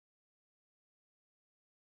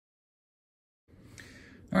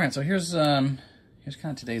All right, so here's kind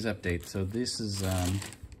of today's update. So this is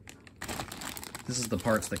the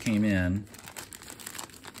parts that came in,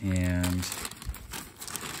 and you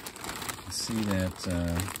see that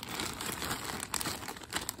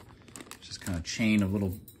just kind of chain of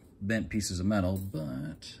little bent pieces of metal.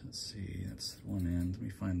 But let's see, that's one end. Let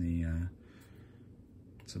me find the.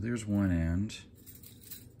 So there's one end.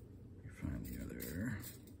 Let me find the other.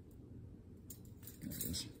 There it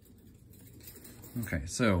is. Okay,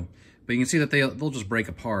 so, but you can see that they'll just break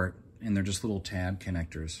apart, and they're just little tab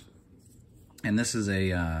connectors. And this is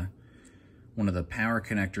a one of the power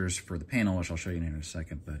connectors for the panel, which I'll show you in a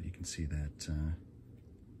second. But you can see that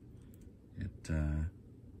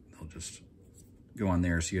they'll just go on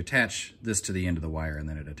there. So you attach this to the end of the wire, and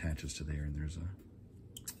then it attaches to there. And there's a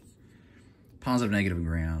positive, negative, and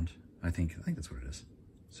ground. I think that's what it is.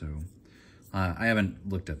 So I haven't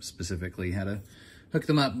looked up specifically how to hook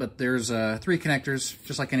them up, but there's 3 connectors,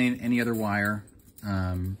 just like any other wire.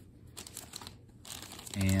 But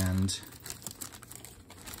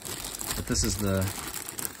this is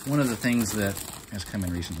one of the things that has come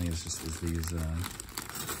in recently is these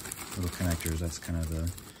little connectors. That's kind of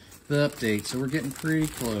the update. So we're getting pretty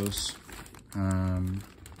close. And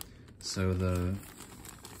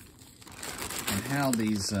how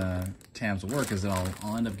these tabs will work is that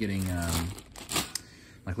I'll end up getting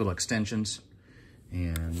like little extensions.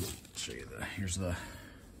 And I'll show you here's the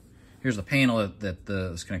panel that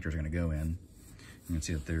those connectors are going to go in. You can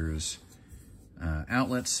see that there's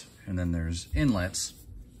outlets, and then there's inlets,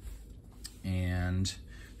 and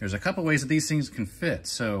there's a couple ways that these things can fit.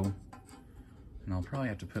 So, and I'll probably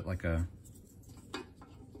have to put like a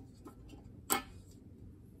I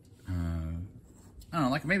don't know,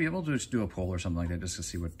 like maybe we'll just do a poll or something like that just to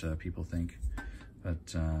see what people think.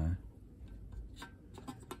 But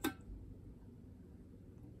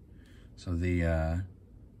so they can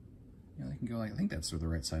go like, I think that's the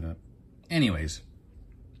right side up. Anyways,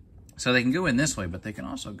 so they can go in this way, but they can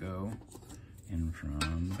also go in from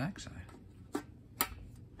the back side.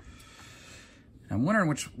 I'm wondering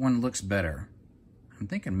which one looks better. I'm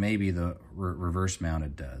thinking maybe the reverse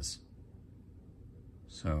mounted does.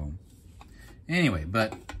 So anyway,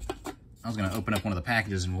 but I was gonna open up one of the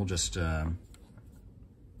packages and we'll just kind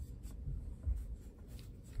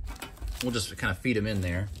of feed them in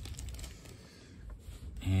there.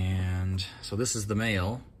 And so this is the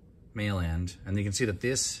male end, and you can see that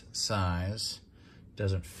this size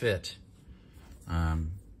doesn't fit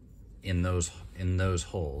in those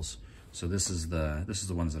holes. So this is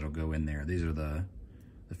the ones that'll go in there. These are the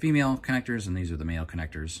female connectors, and these are the male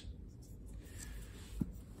connectors.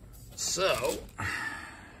 So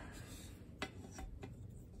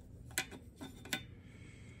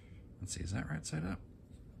let's see, is that right side up?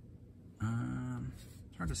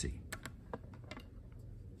 It's hard to see.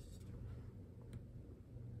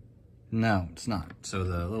 No, it's not. So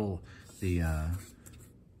the little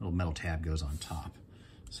metal tab goes on top.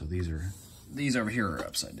 So these over here are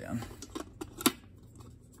upside down.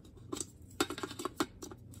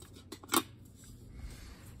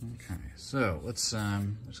 Okay, so let's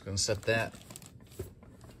I'm just gonna set that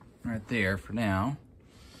right there for now,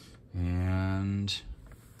 and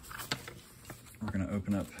we're gonna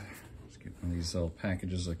open up. Let's get one of these little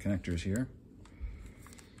packages of connectors here.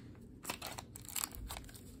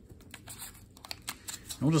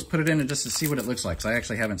 And we'll just put it in just to see what it looks like. So I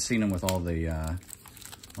actually haven't seen them with all the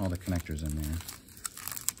connectors in there.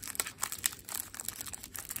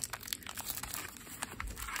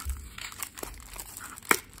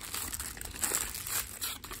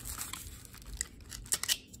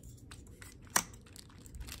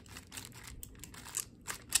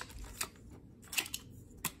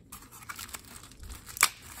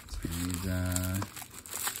 So we need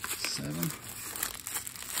 7.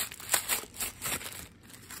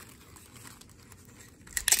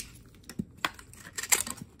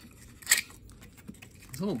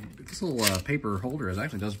 This little paper holder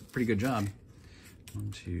actually does a pretty good job.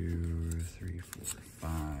 1, 2, 3, 4,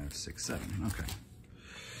 5, 6, 7. Okay.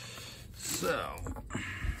 So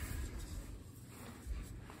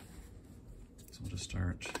we'll just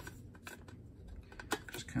start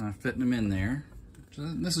kind of fitting them in there. So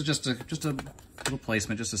this is just a little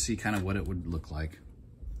placement just to see kind of what it would look like.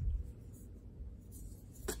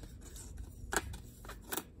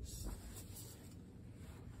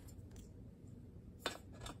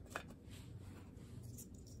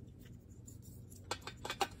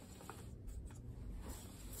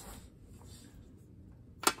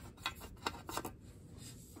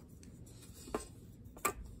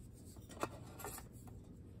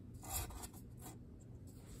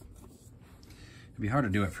 It'd be hard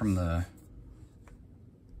to do it from the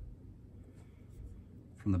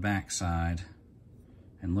from the back side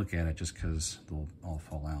and look at it just because they'll all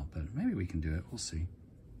fall out. But maybe we can do it. We'll see.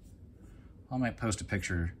 I might post a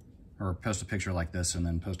picture, or post a picture like this, and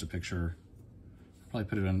then post a picture. Probably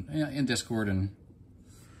put it in Discord and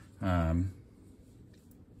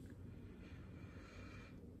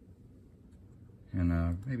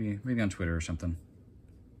maybe on Twitter or something.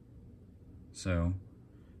 So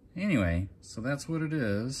anyway, so that's what it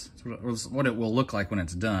is. It's what it will look like when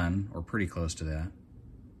it's done, or pretty close to that.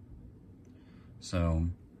 So,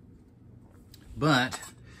 but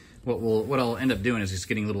what I'll end up doing is just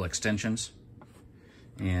getting little extensions,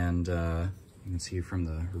 and you can see from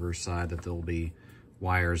the reverse side that there'll be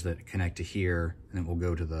wires that connect to here, and then we'll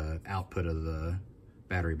go to the output of the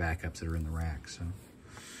battery backups that are in the rack. So,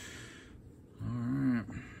 all right.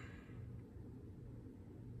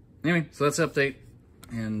 Anyway, so that's the update,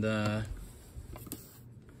 and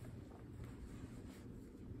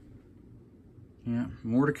yeah,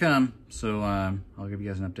 more to come. So I'll give you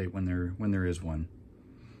guys an update when there is one.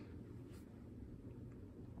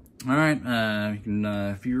 All right, you can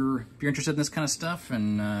if you're interested in this kind of stuff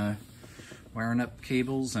and wiring up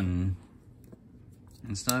cables and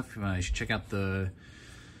stuff, you should check out the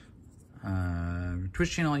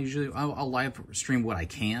Twitch channel. I'll live stream what I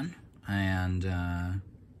can, and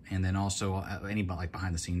then also any like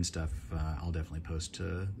behind the scenes stuff I'll definitely post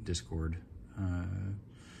to Discord,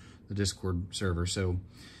 the Discord server. So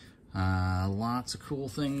lots of cool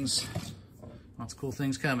things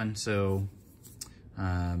coming. So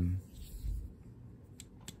yeah,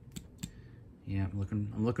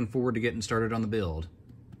 I'm looking forward to getting started on the build.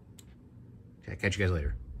 Okay, catch you guys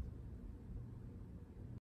later.